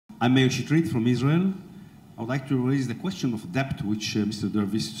I'm Meir Shitrit from Israel. I would like to raise the question of debt, which Mr.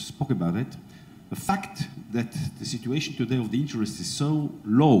 Dervis spoke about it. The fact that the situation today of the interest is so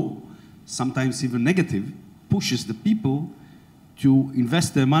low, sometimes even negative, pushes the people to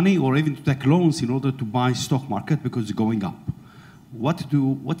invest their money or even to take loans in order to buy stock market because it's going up.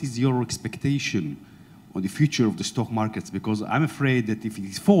 What is your expectation on the future of the stock markets? Because I'm afraid that if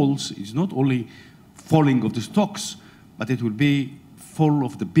it falls, it's not only falling of the stocks, but it will be fall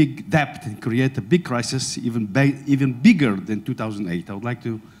of the big debt and create a big crisis, even bigger than 2008. I would like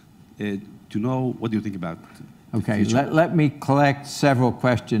to know what do you think about it. Okay, let me collect several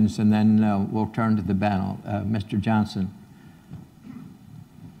questions and then we'll turn to the panel. Mr. Johnson.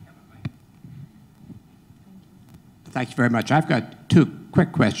 Thank you very much. I've got two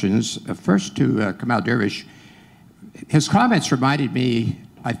quick questions. First to Kamal Dervish. His comments reminded me,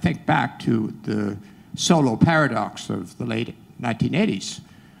 I think, back to the Solow paradox of the late 1980s,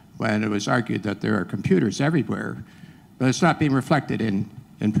 when it was argued that there are computers everywhere, but it's not being reflected in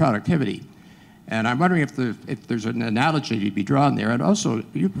productivity. And I'm wondering if there's an analogy to be drawn there, and also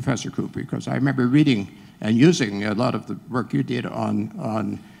you, Professor Cooper, because I remember reading and using a lot of the work you did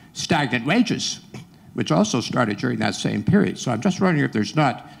on stagnant wages, which also started during that same period. So I'm just wondering if there's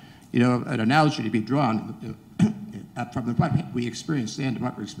not, an analogy to be drawn from what we experienced then to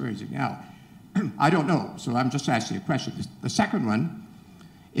what we're experiencing now. I don't know, so I'm just asking a question. The second one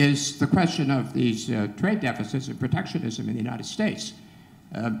is the question of these trade deficits and protectionism in the United States.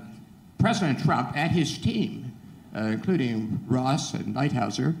 President Trump and his team, including Ross and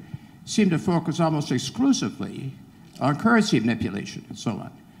Lighthouser, seem to focus almost exclusively on currency manipulation and so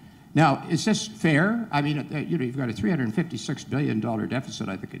on. Now, is this fair? I mean, you've got a $356 billion deficit,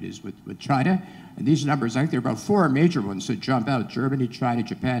 I think it is, with China. And these numbers, I think there are about four major ones that jump out: Germany, China,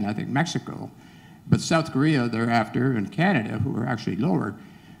 Japan, I think Mexico. But South Korea thereafter, and Canada, who are actually lower.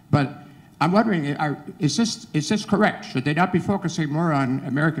 But I'm wondering, is this correct? Should they not be focusing more on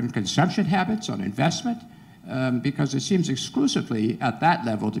American consumption habits, on investment? Because it seems exclusively at that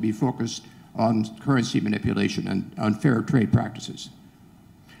level to be focused on currency manipulation and unfair trade practices.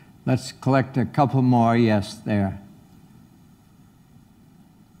 Let's collect a couple more. Yes, there.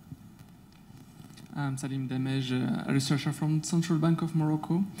 I'm Salim Damej, a researcher from the Central Bank of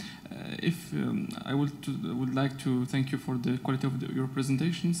Morocco. I would like to thank you for the quality of your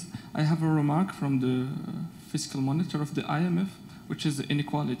presentations. I have a remark from the fiscal monitor of the IMF, which is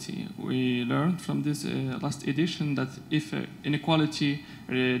inequality. We learned from this last edition that if inequality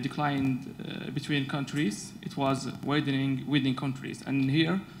declined between countries, it was widening within countries. And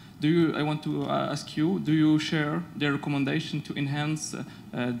here, I want to ask you, do you share the recommendation to enhance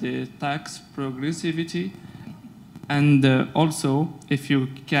the tax progressivity? And also, if you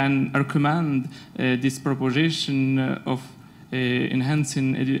can recommend this proposition of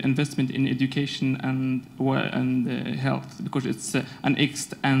enhancing investment in education and health, because it's an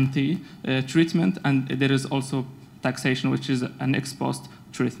ex-ante treatment, and there is also taxation, which is an ex-post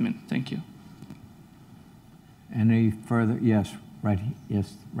treatment. Thank you. Any further? Yes.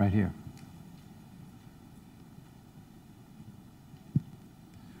 Yes, right here.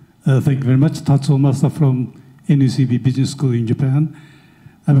 Thank you very much. Tatsuo Masa from NUCB Business School in Japan.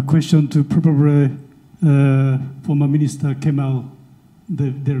 I have a question to probably former Minister Kemal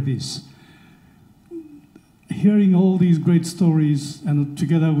Dervis. Hearing all these great stories and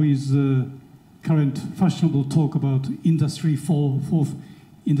together with current fashionable talk about fourth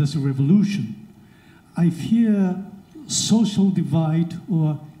industrial revolution, I fear social divide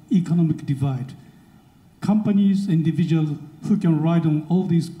or economic divide. Companies, individuals who can ride on all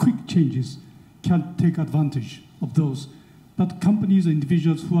these quick changes can take advantage of those. But companies and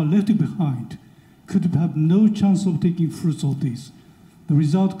individuals who are left behind could have no chance of taking fruits of this. The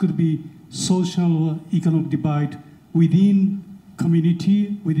result could be social or economic divide within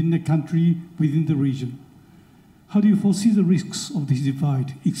community, within the country, within the region. How do you foresee the risks of this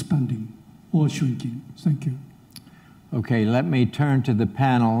divide expanding or shrinking? Thank you. Okay, let me turn to the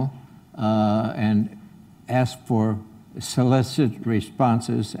panel and ask for solicit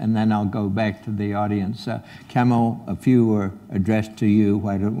responses, and then I'll go back to the audience. Kemal, a few were addressed to you.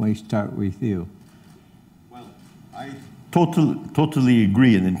 Why don't we start with you? Well, I totally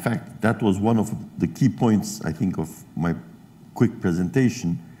agree, and in fact, that was one of the key points, I think, of my quick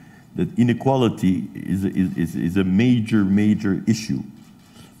presentation, that inequality is a major issue.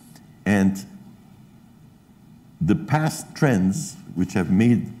 And the past trends, which have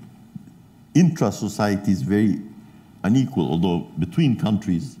made intra-societies very unequal, although between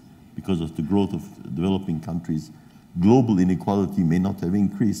countries, because of the growth of developing countries, global inequality may not have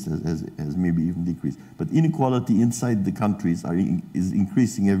increased, has maybe even decreased. But inequality inside the countries is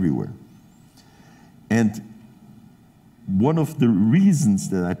increasing everywhere. And one of the reasons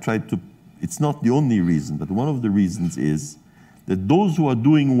that I tried to, it's not the only reason, but one of the reasons is that those who are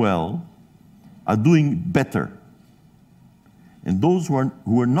doing well are doing better. And those who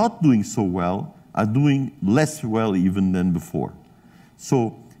are not doing so well are doing less well even than before.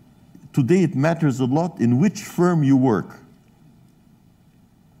 So today it matters a lot in which firm you work.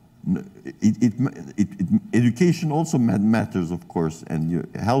 Education also matters, of course, and your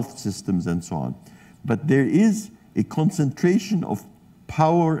health systems and so on. But there is a concentration of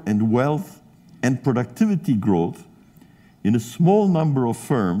power and wealth and productivity growth in a small number of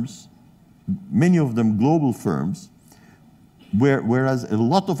firms, many of them global firms, whereas a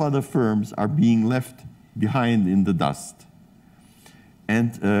lot of other firms are being left behind in the dust.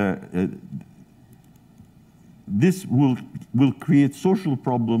 And this will create social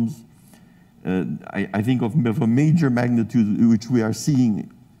problems, I think, of a major magnitude, which we are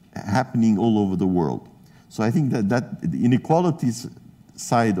seeing happening all over the world. So I think that the inequalities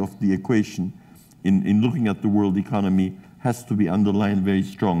side of the equation in looking at the world economy has to be underlined very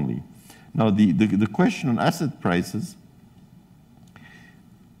strongly. Now, the question on asset prices,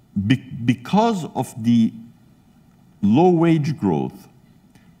 because of the low wage growth,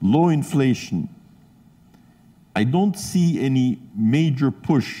 low inflation, I don't see any major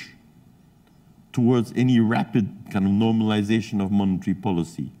push towards any rapid kind of normalization of monetary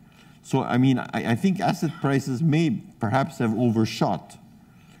policy. So, I mean, I think asset prices may perhaps have overshot,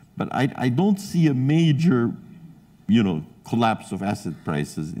 but I don't see a major, collapse of asset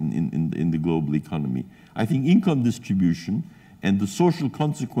prices in the global economy. I think income distribution and the social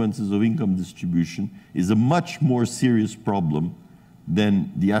consequences of income distribution is a much more serious problem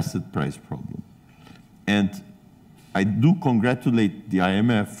than the asset price problem. And I do congratulate the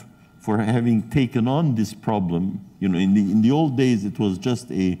IMF for having taken on this problem. In the old days, it was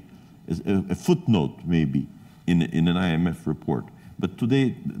just a footnote, maybe, in an IMF report. But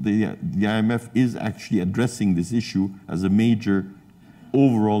today, the IMF is actually addressing this issue as a major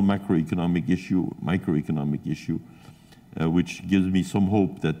overall microeconomic issue, which gives me some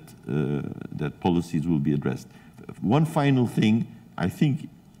hope that, that policies will be addressed. One final thing, I think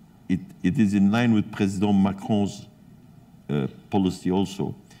it is in line with President Macron's policy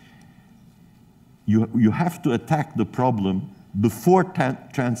also. You have to attack the problem before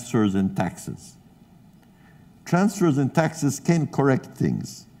transfers and taxes. Transfers and taxes can correct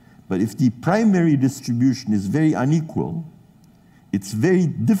things, but if the primary distribution is very unequal, it's very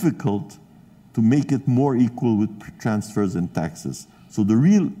difficult to make it more equal with transfers and taxes. So the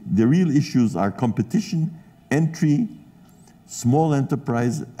real issues are competition, entry, small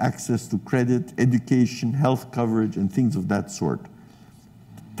enterprise, access to credit, education, health coverage, and things of that sort.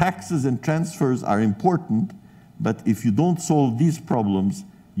 Taxes and transfers are important, but if you don't solve these problems,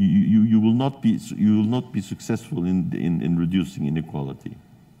 you will not be successful in reducing inequality.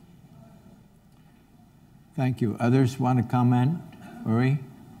 Thank you. Others want to comment? Uri?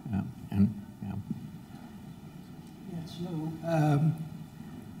 Yes, so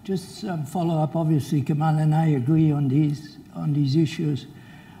just some follow-up. Obviously, Kamal and I agree on these issues,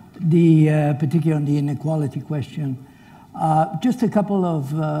 particularly on the inequality question. Just a couple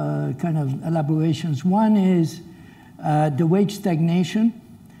of kind of elaborations. One is the wage stagnation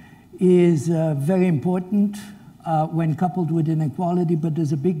is very important when coupled with inequality, but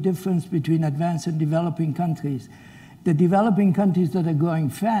there's a big difference between advanced and developing countries. The developing countries that are growing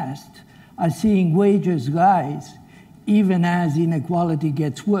fast are seeing wages rise even as inequality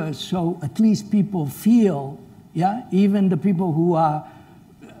gets worse. So at least people feel, even the people who are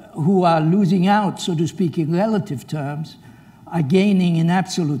losing out, so to speak, in relative terms, are gaining in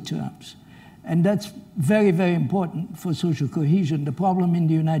absolute terms. And that's very, very important for social cohesion. The problem in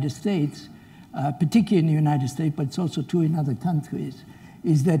the United States, particularly in the United States, but it's also true in other countries,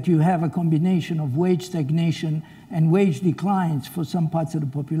 is that you have a combination of wage stagnation and wage declines for some parts of the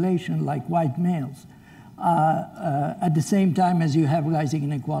population, like white males, at the same time as you have rising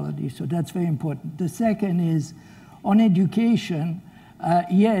inequality. So that's very important. The second is on education.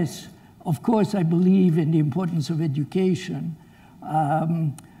 Yes, of course, I believe in the importance of education.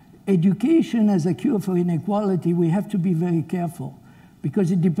 Education as a cure for inequality, we have to be very careful because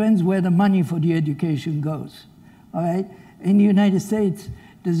it depends where the money for the education goes, all right? In the United States,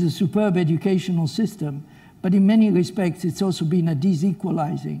 there's a superb educational system, but in many respects, it's also been a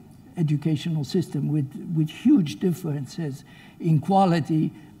desequalizing educational system with huge differences in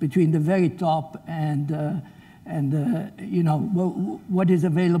quality between the very top and what is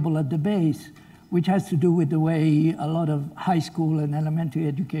available at the base, which has to do with the way a lot of high school and elementary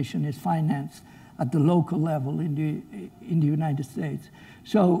education is financed at the local level in the United States.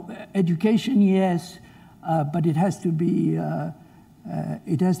 So education, yes, but it has to be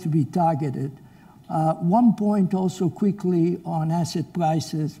targeted. One point also quickly on asset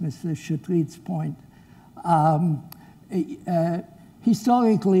prices, Mr. Chetrit's point.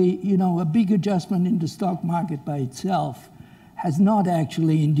 Historically, you know, a big adjustment in the stock market by itself has not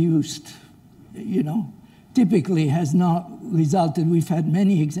actually induced, you know, typically has not resulted. We've had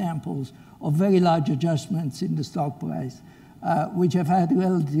many examples of very large adjustments in the stock price, which have had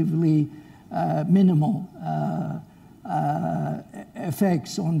relatively minimal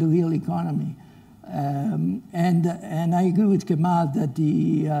effects on the real economy. And I agree with Kemal that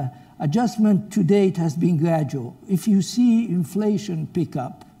the adjustment to date has been gradual. If you see inflation pick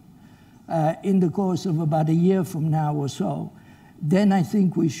up in the course of about a year from now or so, then I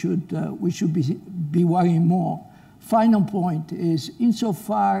think we should be worrying more. Final point is,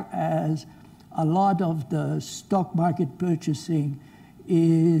 insofar as a lot of the stock market purchasing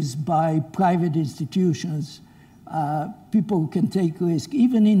is by private institutions, people can take risk,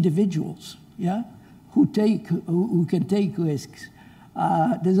 even individuals, yeah, who can take risks.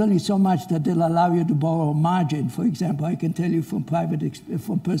 There's only so much that they'll allow you to borrow margin, for example. I can tell you from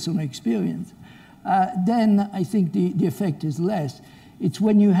personal experience. Then I think the effect is less. It's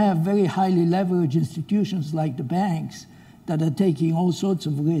when you have very highly leveraged institutions like the banks that are taking all sorts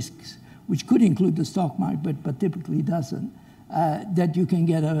of risks, which could include the stock market, but typically doesn't, that you can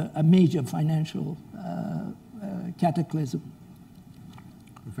get a major financial cataclysm.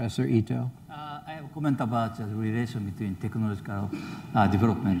 Professor Ito? I have a comment about the relation between technological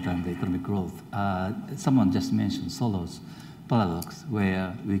development and economic growth. Someone just mentioned Solo's paradox,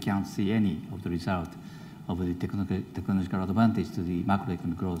 where we can't see any of the result of the technological advantage to the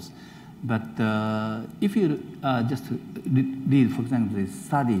macroeconomic growth. But if you just read, for example, the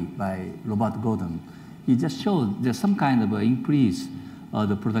study by Robert Gordon, he just showed there's some kind of increase of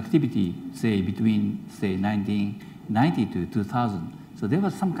the productivity, say, between, say, 1990 to 2000. So there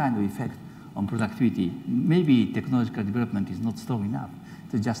was some kind of effect on productivity. Maybe technological development is not strong enough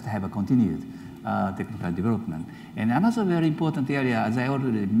to just have a continued technical development. And another very important area, as I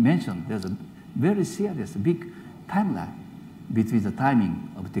already mentioned, there's a very serious, big time lag between the timing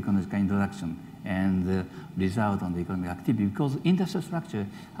of technological introduction and the result on the economic activity, because industrial structure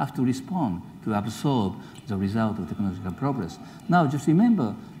have to respond to absorb the result of technological progress. Now, just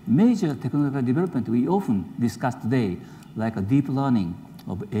remember, major technological development we often discuss today, like a deep learning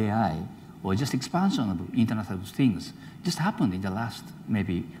of AI, or just expansion of Internet of Things, just happened in the last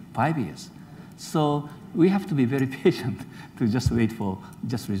maybe 5 years. So we have to be very patient to just wait for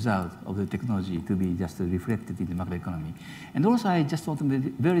just result of the technology to be just reflected in the macroeconomy. And also, I just want to make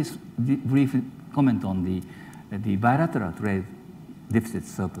very brief comment on the bilateral trade deficit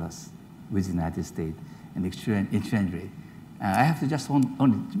surplus with the United States and exchange rate. I have to just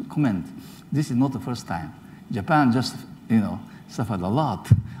only comment, this is not the first time. Japan just, you know, suffered a lot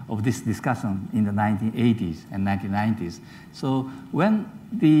of this discussion in the 1980s and 1990s. So when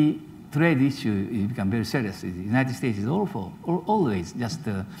the trade issue become very serious, the United States is always just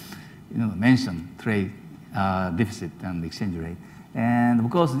mention trade deficit and exchange rate. And of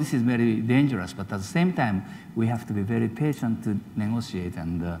course, this is very dangerous, but at the same time, we have to be very patient to negotiate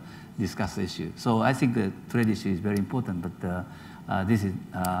and discuss the issue. So I think the trade issue is very important, but this is,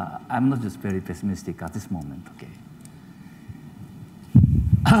 I'm not just very pessimistic at this moment, okay?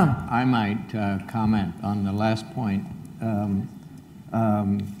 I might comment on the last point.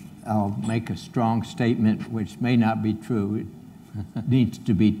 I'll make a strong statement which may not be true. It needs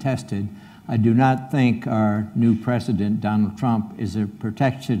to be tested. I do not think our new president, Donald Trump, is a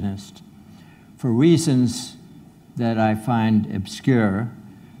protectionist. For reasons that I find obscure,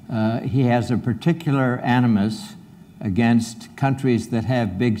 he has a particular animus against countries that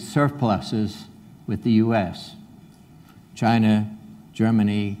have big surpluses with the US. China,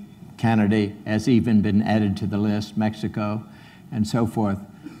 Germany, Canada has even been added to the list, Mexico, and so forth.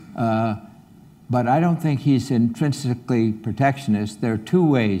 But I don't think he's intrinsically protectionist. There are two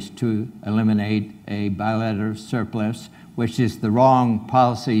ways to eliminate a bilateral surplus, which is the wrong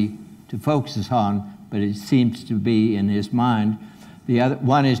policy to focus on, but it seems to be in his mind. The other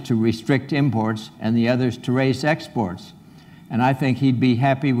one is to restrict imports, and the other is to raise exports. And I think he'd be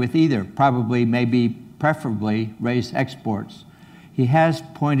happy with either, probably, maybe, preferably raise exports. He has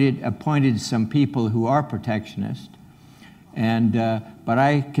appointed some people who are protectionist, and but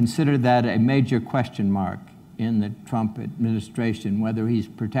I consider that a major question mark in the Trump administration, whether he's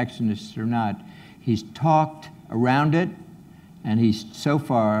protectionist or not. He's talked around it, and he's so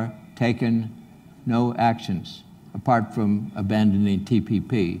far taken no actions apart from abandoning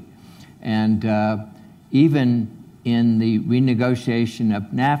TPP. And even in the renegotiation of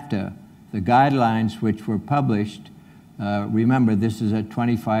NAFTA, the guidelines which were published, remember this is a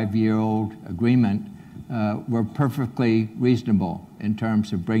 25-year-old agreement, were perfectly reasonable in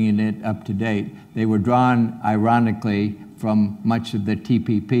terms of bringing it up to date. They were drawn, ironically, from much of the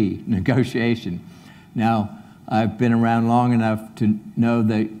TPP negotiation. Now, I've been around long enough to know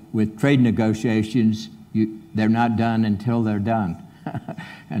that with trade negotiations, they're not done until they're done.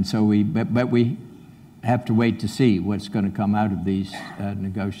 And so but we have to wait to see what's going to come out of these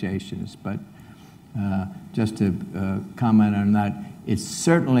negotiations. But just to comment on that, it's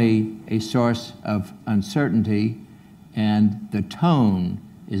certainly a source of uncertainty, and the tone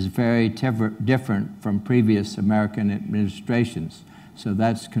is very different from previous American administrations. So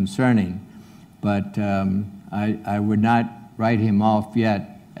that's concerning. But I would not write him off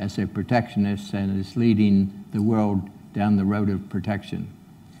yet as a protectionist and is leading the world down the road of protection.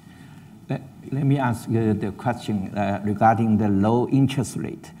 Let me ask you the question regarding the low interest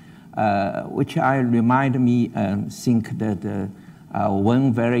rate, which remind me think that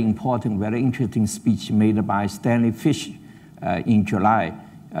one very important, very interesting speech made by Stanley Fish in July.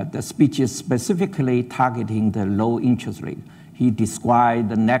 The speech is specifically targeting the low interest rate. He described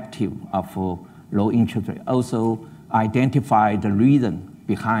the negative of low interest rate, also identified the reason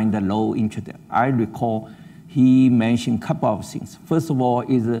behind the low interest rate. I recall he mentioned a couple of things. First of all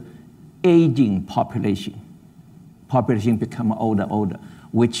is aging population. Population become older,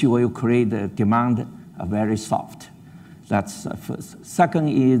 which will create the demand very soft. That's first. Second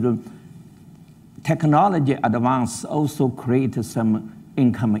is technology advance also create some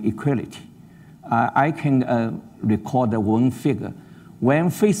income equality. I can recall the one figure. When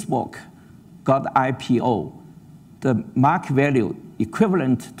Facebook got IPO, the market value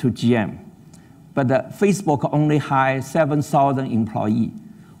equivalent to GM, but Facebook only hired 7,000 employees,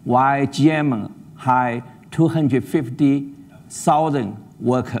 while GM hired 250,000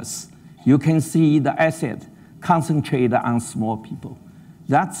 workers. You can see the asset concentrated on small people.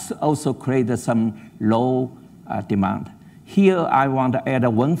 That's also created some low demand. Here, I want to add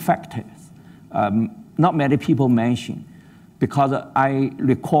one factor, not many people mention, because I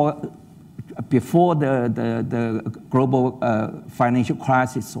recall before the global financial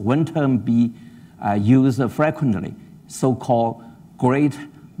crisis, one term be used frequently, so-called great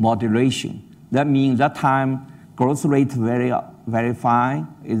moderation. That means that time growth rate very fine,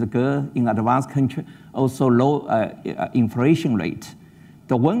 is good in advanced country, also low inflation rate.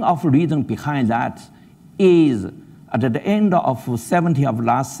 The one of the reason behind that is at the end of 70s of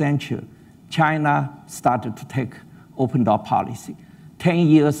last century, China started to take open door policy. 10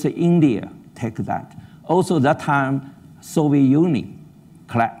 years India take that. Also that time Soviet Union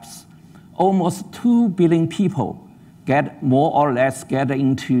collapsed. Almost 2 billion people get more or less get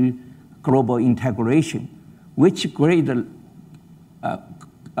into global integration, which create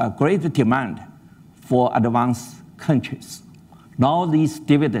great demand for advanced countries. Now these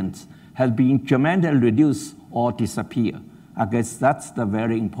dividends have been dramatically reduced or disappear. I guess that's the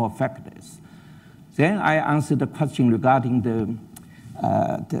very important factors. Then I answered the question regarding the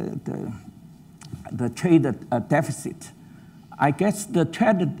trade deficit. I guess the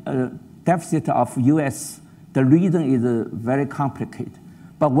trade deficit of US, the reason is very complicated.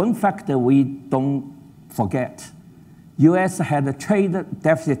 But one factor we don't forget, US had a trade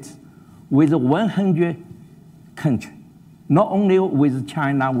deficit with 100 countries, not only with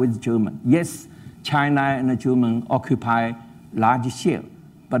China, with Germany. Yes, China and Germany occupy large share,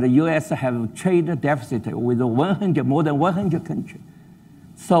 but the US have trade deficit with more than 100 countries.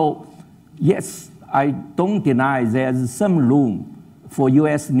 So yes, I don't deny there's some room for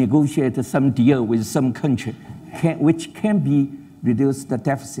US negotiate some deal with some country, which can be reduce the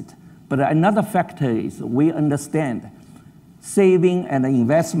deficit. But another factor is we understand saving and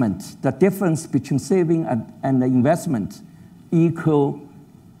investment, the difference between saving and investment equal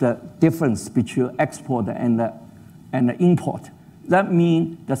the difference between export and import. That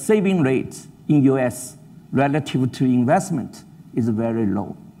means the saving rate in US relative to investment is very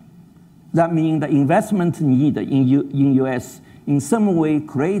low. That means the investment need in US in some way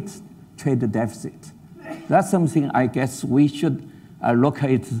creates trade deficit. That's something I guess we should look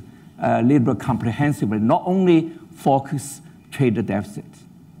at a little comprehensively, not only focus trade deficit.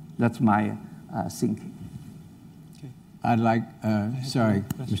 That's my thinking. Okay. I'd like, sorry,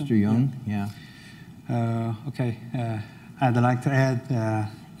 Mr. Young, yeah. Okay, I'd like to add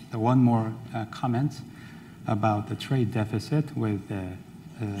one more comment about the trade deficit with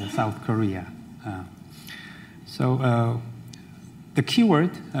South Korea. So the key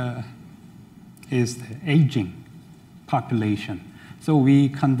word is the aging population. So we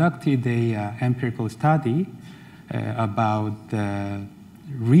conducted a empirical study about the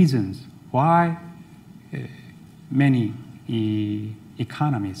reasons why many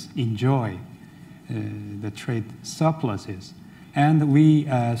economies enjoy the trade surpluses. And we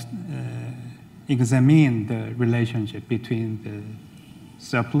examined the relationship between the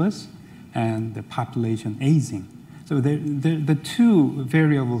surplus and the population aging. So the two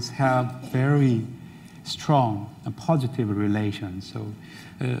variables have very strong and positive relations. So,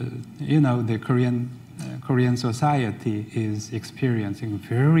 the Korean society is experiencing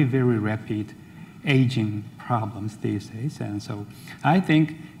very, very rapid aging problems these days. And so I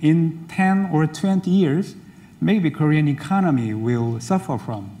think in 10 or 20 years, maybe Korean economy will suffer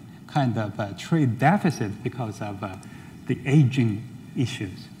from kind of a trade deficit because of the aging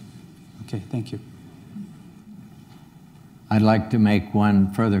issues. Okay, thank you. I'd like to make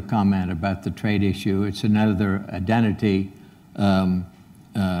one further comment about the trade issue. It's another identity.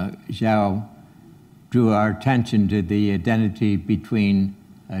 Zhao drew our attention to the identity between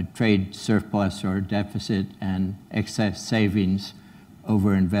trade surplus or deficit and excess savings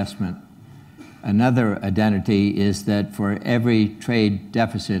over investment. Another identity is that for every trade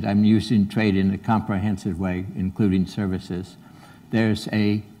deficit, I'm using trade in a comprehensive way, including services, there's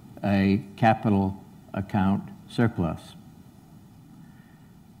a capital account surplus.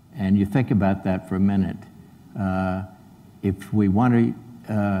 And you think about that for a minute. If we want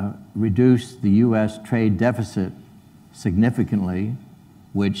to reduce the US trade deficit significantly,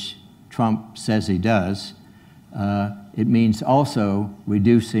 which Trump says he does, it means also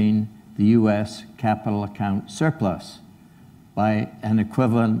reducing the US capital account surplus by an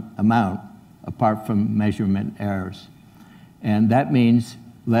equivalent amount apart from measurement errors. And that means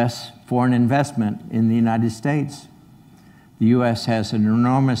less foreign investment in the United States. The US has an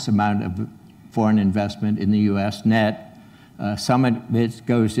enormous amount of foreign investment in the US net. Some of it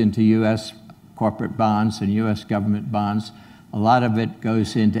goes into US corporate bonds and US government bonds. A lot of it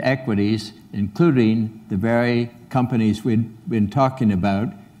goes into equities, including the very companies we've been talking about,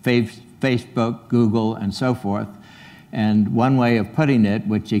 Facebook, Google, and so forth. And one way of putting it,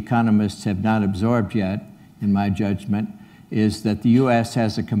 which economists have not absorbed yet, in my judgment, is that the US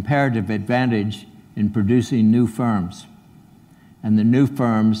has a comparative advantage in producing new firms. And the new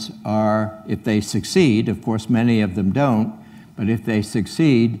firms are, if they succeed, of course many of them don't, but if they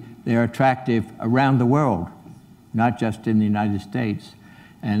succeed, they're attractive around the world, not just in the United States.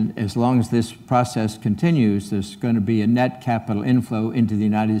 And as long as this process continues, there's going to be a net capital inflow into the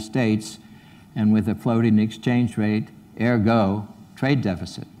United States, and with a floating exchange rate, ergo, trade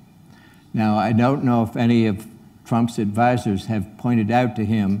deficit. Now, I don't know if any of Trump's advisors have pointed out to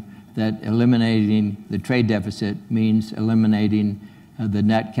him that eliminating the trade deficit means eliminating the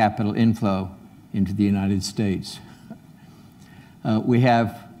net capital inflow into the United States. We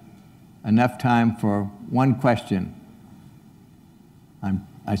have enough time for one question.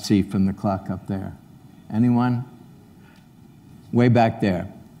 I see from the clock up there. Anyone? Way back there.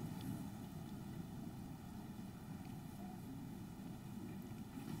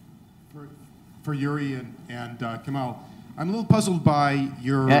 For Yuri and Kemal, I'm a little puzzled by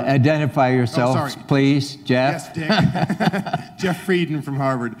your... Identify yourself, please, Jeff. Yes, Dick. Jeff Frieden from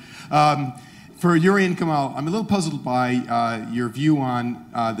Harvard. For Yuri and Kemal, I'm a little puzzled by your view on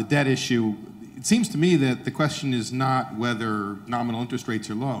the debt issue. It seems to me that the question is not whether nominal interest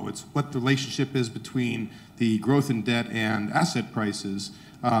rates are low. It's what the relationship is between the growth in debt and asset prices.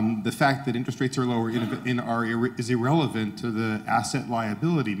 The fact that interest rates are lower is irrelevant to the asset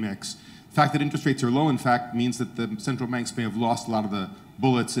liability mix. The fact that interest rates are low, in fact, means that the central banks may have lost a lot of the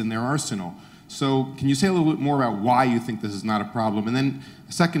bullets in their arsenal. So can you say a little bit more about why you think this is not a problem? And then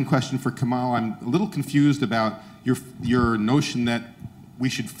a second question for Kemal. I'm a little confused about your notion that we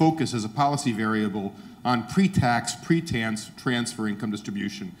should focus as a policy variable on pre-tax, pre-transfer income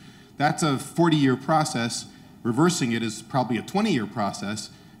distribution. That's a 40-year process. Reversing it is probably a 20-year process.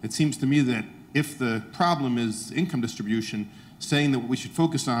 It seems to me that if the problem is income distribution, saying that what we should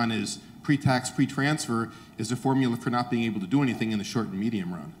focus on is pre-tax, pre-transfer is a formula for not being able to do anything in the short and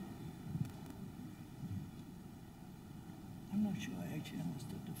medium run. I'm not sure I actually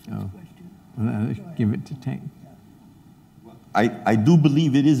understood the first question. Well, give it to Tank. I do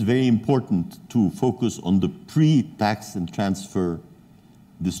believe it is very important to focus on the pre-tax and transfer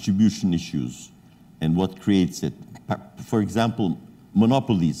distribution issues and what creates it. For example,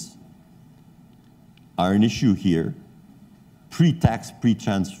 monopolies are an issue here, pre-tax,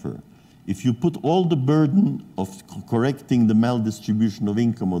 pre-transfer. If you put all the burden of correcting the maldistribution of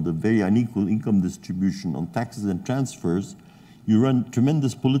income or the very unequal income distribution on taxes and transfers, you run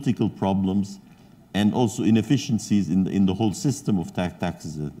tremendous political problems and also inefficiencies in the whole system of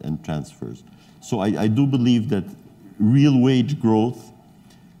taxes and transfers. So I do believe that real wage growth,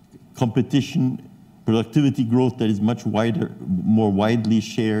 competition, productivity growth that is much wider, more widely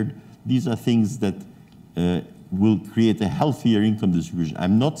shared, these are things that will create a healthier income distribution.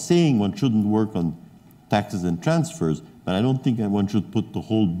 I'm not saying one shouldn't work on taxes and transfers, but I don't think one should put the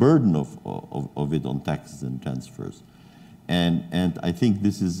whole burden of it on taxes and transfers. And I think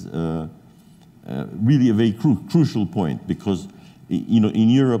this is really a very crucial point, because in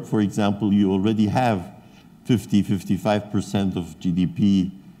Europe, for example, you already have 55% of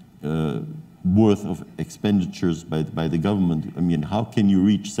GDP worth of expenditures by the government. I mean, how can you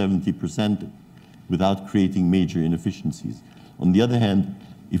reach 70% without creating major inefficiencies? On the other hand,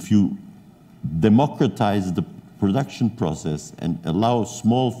 if you democratize the production process and allow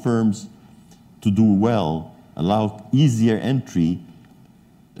small firms to do well, allow easier entry,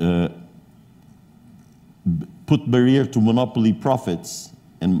 put barrier to monopoly profits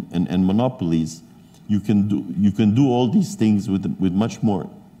and monopolies, you can do all these things with much more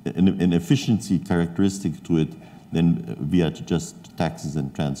an efficiency characteristic to it than via just taxes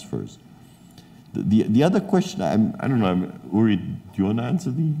and transfers. The other question, I don't know, Uri, do you want to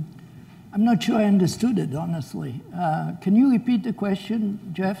answer the? I'm not sure I understood it, honestly. Can you repeat the question,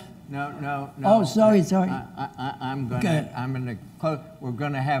 Jeff? No. Oh, sorry. We're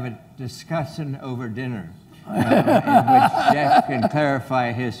going to have a discussion over dinner in which Jeff can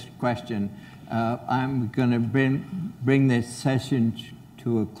clarify his question. I'm going to bring this session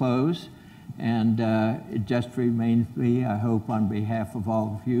to a close, and it just remains me, I hope, on behalf of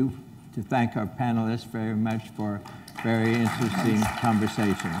all of you, to thank our panelists very much for a very interesting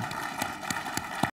conversation.